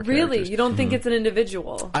there's more Really? characters. You don't think it's an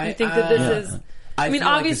individual? I- You think that this is... I mean, feel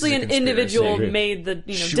like obviously this is an a individual conspiracy. made the,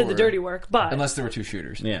 you know, Sure. did the dirty work, but... Unless there were 2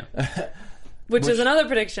 shooters. Yeah. Which is another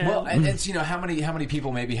prediction. Well, and it's, you know, how many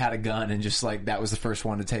people maybe had a gun and just like that was the first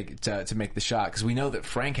one to take to make the shot, because we know that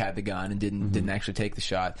Frank had the gun and didn't actually take the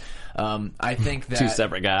shot. I think that 2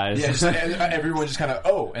 separate guys. Yeah, just, everyone just kind of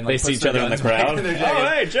and like They see puts each their other in the guns back crowd. in their Oh,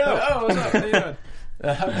 jacket. hey, Joe. Oh, what's up? How you doing?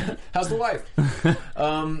 How's the wife?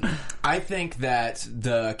 I think that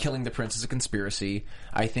the killing the prince is a conspiracy.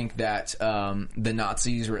 I think that the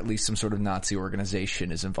Nazis, or at least some sort of Nazi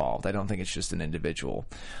organization, is involved. I don't think it's just an individual.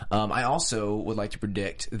 I also would like to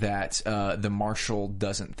predict that the marshal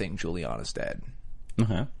doesn't think Juliana's dead.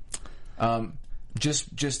 Uh-huh.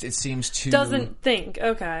 Just it seems to doesn't think.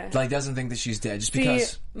 Okay. like doesn't think that she's dead just See,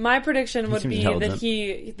 because. my prediction would seems be that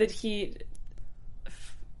intelligent. he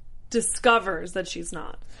discovers that she's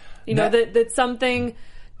not. You know, that something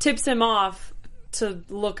tips him off to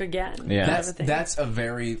look again. Yeah. That's a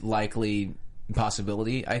very likely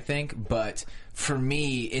possibility, I think, but for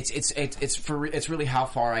me, it's really how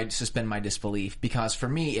far I suspend my disbelief, because for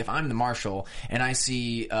me, if I'm the marshal and I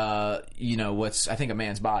see, you know, what's I think a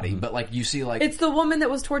man's body, but like you see like it's the woman that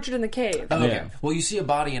was tortured in the cave. Oh, okay. Yeah. Well, you see a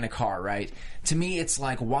body in a car, right? To me, it's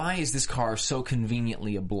like, why is this car so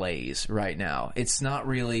conveniently ablaze right now? It's not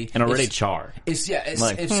really And already charred.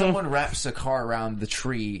 If someone wraps a car around a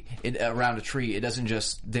tree, it doesn't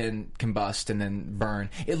just then combust and then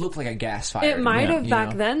burn. It looked like a gas fire. It might have you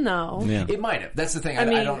back know? then, though. Yeah. It might have. That's the thing. I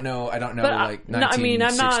mean, don't know. I don't know. But Like 1960s no, I mean,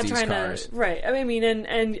 I'm not trying cars. to. Right. I mean,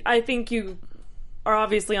 and I think you are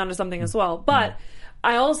obviously onto something as well. But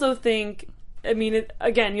I also think. I mean,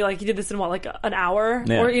 again, you did this in what, like an hour,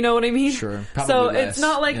 Yeah. or you know what I mean? Sure. Probably So less. it's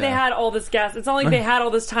not like they Yeah. had all this gas. It's not like they had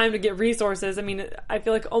all this time to get resources. I mean, I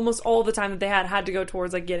feel like almost all the time that they had to go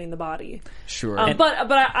towards like getting the body. Sure.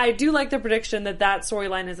 But I do like the prediction that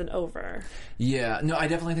storyline isn't over. Yeah, no, I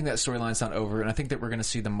definitely think that storyline's not over, and I think that we're going to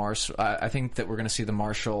see the marshal. I think that we're going to see the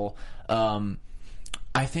marshal.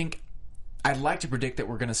 I think I'd like to predict that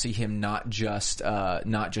we're going to see him not just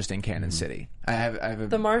in Cannon City. I have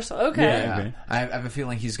the Marshal. Okay. Yeah, I have a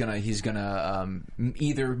feeling he's gonna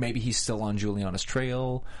either maybe he's still on Giuliana's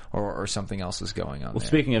trail or something else is going on. Well,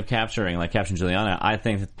 speaking of capturing Giuliana, I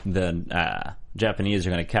think the Japanese are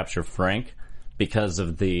going to capture Frank because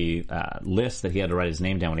of the list that he had to write his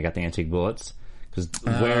name down when he got the antique bullets. Because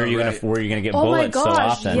where are you going to get bullets so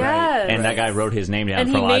often? Yes. And that guy wrote his name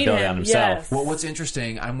down for liability on himself. Yes. Well, what's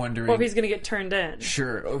interesting, I'm wondering... Or if he's going to get turned in.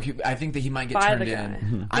 Sure. Okay, I think that he might get turned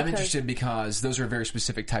in. I'm interested because those are a very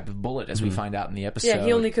specific type of bullet, as we find out in the episode. Yeah,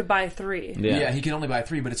 he only could buy 3. Yeah, he can only buy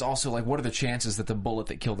 3, but it's also like, what are the chances that the bullet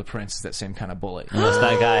that killed the prince is that same kind of bullet? Unless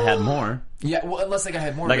that guy had more. Yeah, well, unless that guy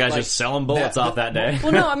had more. That guy's just selling bullets off that day.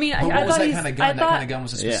 Well, no, I mean, I thought that kind of gun? That kind of gun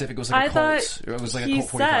was a specific. It was like a Colt. It was like a Colt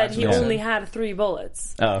 45. He said he only had 3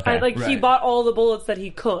 bullets. Oh, okay. He bought all the bullets that he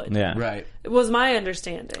could. Yeah, right. It was my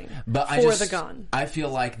understanding. But the gun. I feel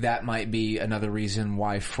like that might be another reason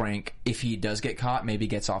why Frank, if he does get caught, maybe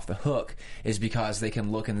gets off the hook, is because they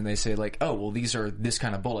can look and then they say like, oh, well, these are this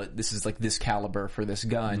kind of bullet. This is like this caliber for this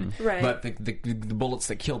gun. Right. But the bullets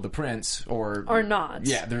that killed the prince are not.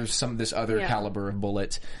 Yeah, there's this other caliber of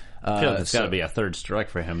bullet. I feel like it's got to be a third strike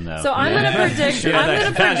for him, though. So I'm going to predict. I'm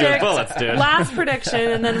going to predict. Bullets, dude. Last prediction,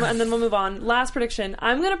 and then we'll move on. Last prediction.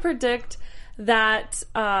 I'm going to predict that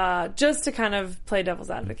just to kind of play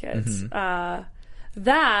devil's advocate,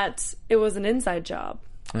 that it was an inside job.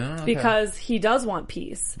 Because he does want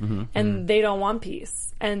peace, and they don't want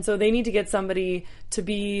peace. And so they need to get somebody to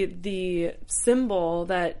be the symbol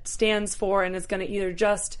that stands for and is going to either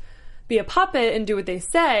just be a puppet and do what they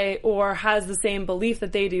say, or has the same belief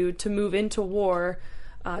that they do to move into war,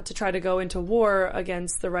 to try to go into war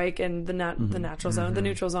against the Reich and the natural zone, the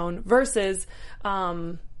neutral zone, versus,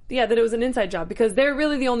 that it was an inside job, because they're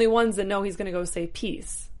really the only ones that know he's going to go say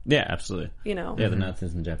peace. Yeah, absolutely. You know. Yeah, the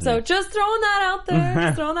Nazis and Japanese. So just throwing that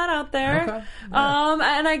out there. Okay.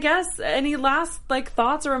 And I guess any last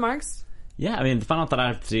thoughts or remarks? Yeah, I mean, the final thought I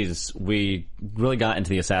have to see is we really got into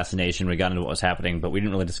the assassination, we got into what was happening, but we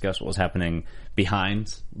didn't really discuss what was happening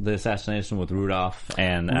behind the assassination with Rudolph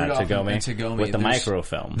and Tagome with the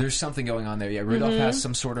microfilm. There's something going on there. Yeah, Rudolph has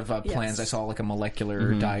some sort of plans. I saw like a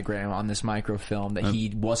molecular diagram on this microfilm that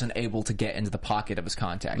he wasn't able to get into the pocket of his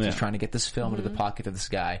contact. He's trying to get this film into the pocket of this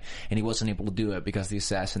guy, and he wasn't able to do it because the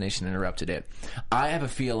assassination interrupted it. I have a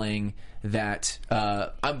feeling that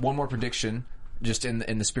one more prediction. Just in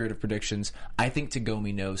the spirit of predictions, I think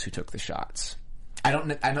Tagome knows who took the shots. I don't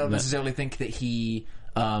necessarily think that he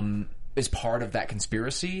is part of that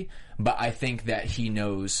conspiracy, but I think that he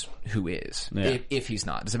knows who is. Yeah. If he's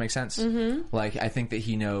not, does that make sense? Like, I think that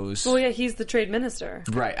he knows. Well, yeah, he's the trade minister,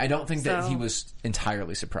 right? I don't think that he was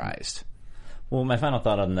entirely surprised. Well, my final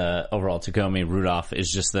thought on the overall Tagome Rudolph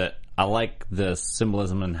is just that I like the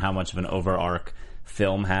symbolism and how much of an overarch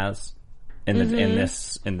film has. In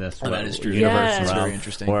this that is true. Universe, That's very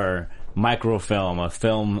interesting. Where microfilm, a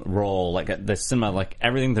film roll, like the cinema, like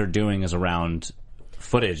everything they're doing is around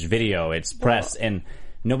footage, video, it's press, and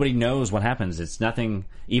nobody knows what happens. It's nothing.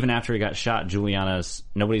 Even after he got shot,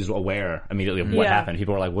 nobody's aware immediately of what happened.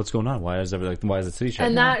 People are like, "What's going on? Why is the city shut?"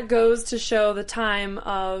 And that goes to show the time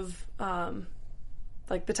of,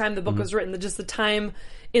 the time the book was written, just the time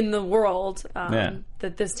in the world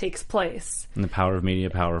that this takes place, and the power of media,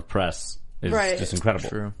 power of press. Is just incredible.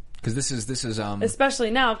 True. Because this is especially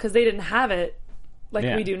now, because they didn't have it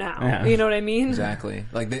we do now. Yeah. You know what I mean? Exactly.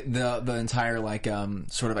 Like the entire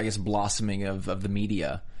sort of, I guess, blossoming of the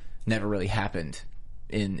media never really happened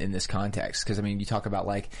in this context. Because I mean, you talk about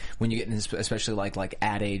when you get into especially like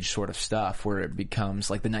ad age sort of stuff, where it becomes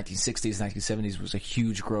like the 1960s, 1970s was a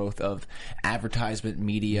huge growth of advertisement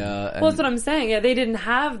media. Well, that's what I'm saying. Yeah, they didn't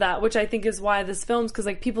have that, which I think is why this film's,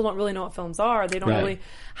 because people don't really know what films are. They don't really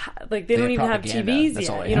they don't even have TVs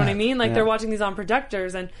yet. You know what I mean? They're watching these on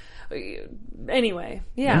projectors, and anyway,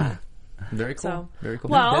 yeah. Very cool. So, very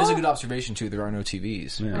cool. Well, that is a good observation too. There are no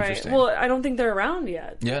TVs. Yeah. Right. Well, I don't think they're around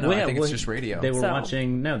yet. Yeah. No. I think it's just radio. They were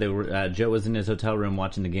watching. No, they were. Joe was in his hotel room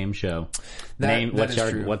watching the game show.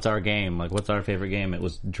 What's our game? What's our favorite game? It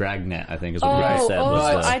was Dragnet. I think is what he said.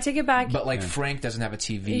 I take it back. But Frank doesn't have a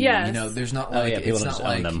TV. Yes. There's not people don't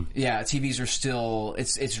own them. Yeah, TVs are still.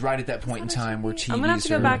 It's right at that point in time where TVs. I'm gonna have to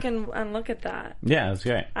go back and look at that. Yeah, that's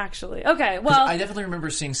great. Actually, okay. Well, I definitely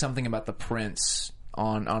remember seeing something about the Prince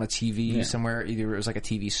on a TV somewhere. Either it was like a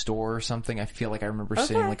TV store or something. I feel like I remember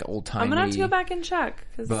seeing like old timey. I'm gonna have to go back and check.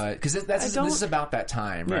 Because this is about that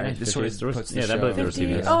time, right? This sort of puts the I show. believe there were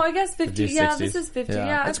TVs. Oh, I guess 50. 50s, Yeah, 60s. this is 50. Yeah.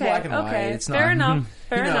 Yeah, It's okay. black and white. Okay. It's Fair not- enough.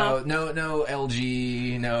 Fair enough. No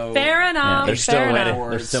LG, no. Fair enough. They're still fair waiting. enough.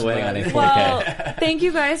 They're still waiting on a 4K. Well, thank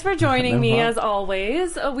you guys for joining me problem. as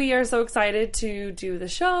always. We are so excited to do the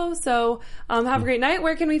show. So have a great night.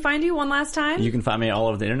 Where can we find you one last time? You can find me all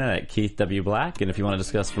over the internet at Keith W. Black, and if you want to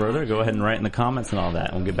discuss further, go ahead and write in the comments and all that,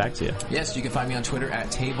 and we'll get back to you. Yes, you can find me on Twitter at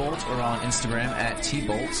Tbolt or on Instagram at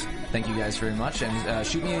Tbolt. Thank you guys very much, and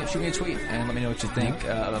shoot me a tweet and let me know what you think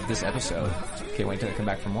of this episode. Can't wait to come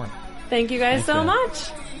back for more. Thank you guys so much.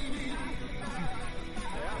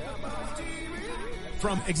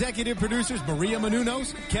 From executive producers Maria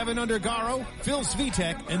Menounos, Kevin Undergaro, Phil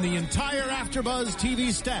Svitek, and the entire AfterBuzz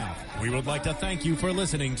TV staff, we would like to thank you for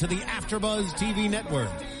listening to the AfterBuzz TV network.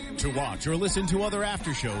 To watch or listen to other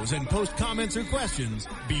after shows and post comments or questions,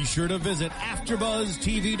 be sure to visit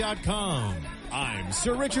AfterBuzzTV.com. I'm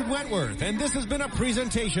Sir Richard Wentworth, and this has been a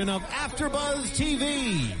presentation of AfterBuzz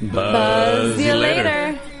TV. Buzz you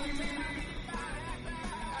later.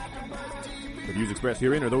 The views expressed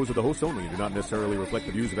herein are those of the hosts only and do not necessarily reflect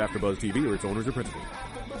the views of AfterBuzz TV or its owners or principals.